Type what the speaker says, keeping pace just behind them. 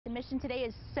mission today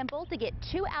is simple: to get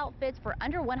 2 outfits for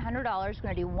under $100. We're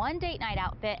going to do 1 date night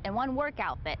outfit and 1 work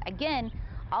outfit. Again,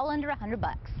 all under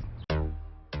 $100.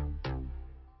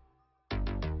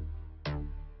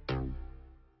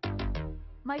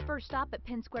 My first stop at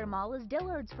Penn Square Mall is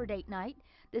Dillard's for date night.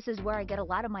 This is where I get a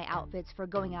lot of my outfits for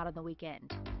going out on the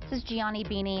weekend. This is Gianni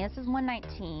beanie. This is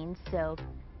 $119, so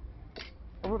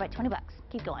we're about 20 bucks.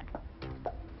 Keep going.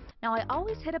 Now I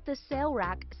always hit up this sale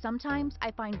rack. Sometimes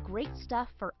I find great stuff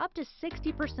for up to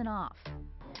 60% off.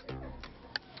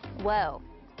 Whoa,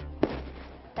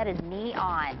 that is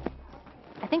neon.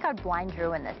 I think I'd blind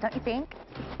Drew in this, don't you think?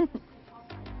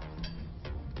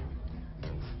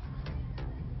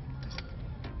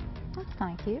 That's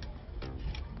kind of cute.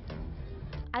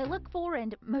 I look for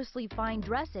and mostly find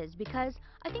dresses because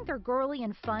I think they're girly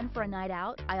and fun for a night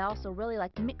out. I also really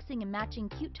like mixing and matching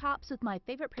cute tops with my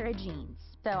favorite pair of jeans.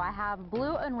 So I have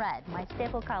blue and red, my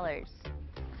staple colors.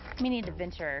 We need to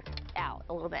venture out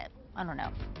a little bit. I don't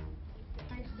know.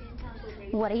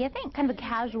 What do you think? Kind of a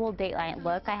casual date night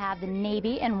look. I have the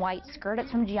navy and white skirt.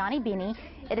 It's from Gianni beanie.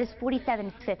 It is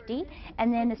 $47.50.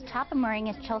 And then this top I'm wearing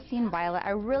is Chelsea and Violet.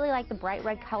 I really like the bright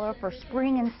red color for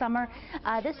spring and summer.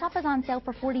 This top is on sale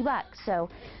for 40 bucks. So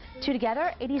 2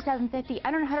 together, $87.50,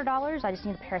 under $100. I just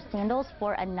need a pair of sandals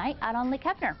for a night out on Lake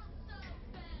Hefner.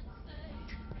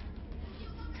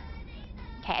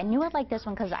 Okay, I knew I'd like this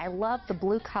one because I love the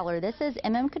blue color. This is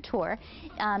Couture.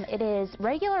 It is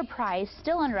regular price,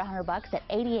 still under $100 at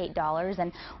 $88.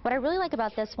 And what I really like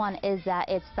about this one is that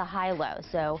it's the high-low.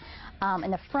 So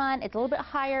in the front, it's a little bit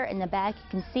higher. In the back,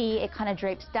 you can see it kind of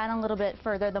drapes down a little bit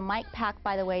further. The mic pack,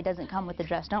 by the way, doesn't come with the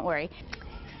dress. Don't worry.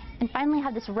 And finally, I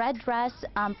have this red dress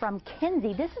from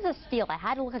Kinsey. This is a steal. I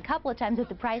had to look a couple of times with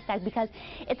the price tag because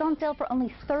it's on sale for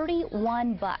only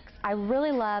 31 bucks. I really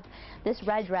love this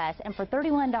red dress, and for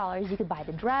 $31, you could buy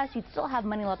the dress. You'd still have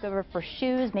money left over for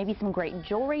shoes, maybe some great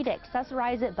jewelry to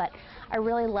accessorize it, but I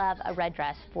really love a red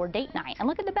dress for date night. And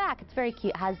look at the back. It's very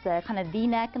cute. It has the kind of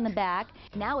V-neck in the back.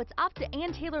 Now it's off to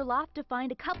Ann Taylor Loft to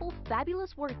find a couple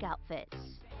fabulous work outfits.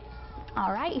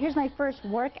 All right, here's my first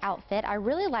work outfit. I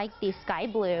really like the sky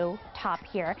blue top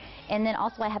here, and then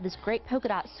also I have this great polka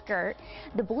dot skirt.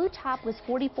 The blue top was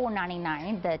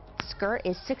 $44.99. The skirt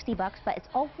is 60 bucks, but it's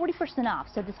all 40% off.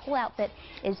 So this whole outfit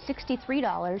is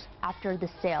 $63 after the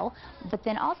sale. But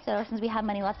then also, since we have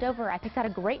money left over, I picked out a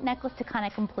great necklace to kind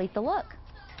of complete the look.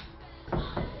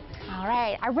 All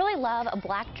right, I really love a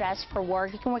black dress for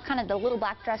work. You can wear kind of the little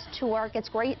black dress to work. It's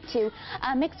great to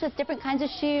mix with different kinds of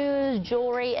shoes,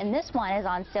 jewelry, and this one is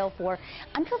on sale for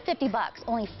under 50 bucks,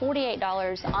 only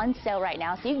 $48 on sale right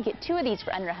now. So you can get 2 of these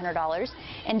for under $100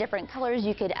 in different colors.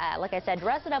 You could, like I said,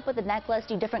 dress it up with a necklace,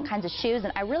 do different kinds of shoes,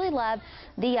 and I really love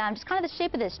the just kind of the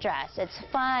shape of this dress. It's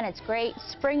fun, it's great,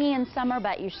 springy in summer,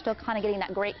 but you're still kind of getting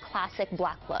that great classic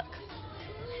black look.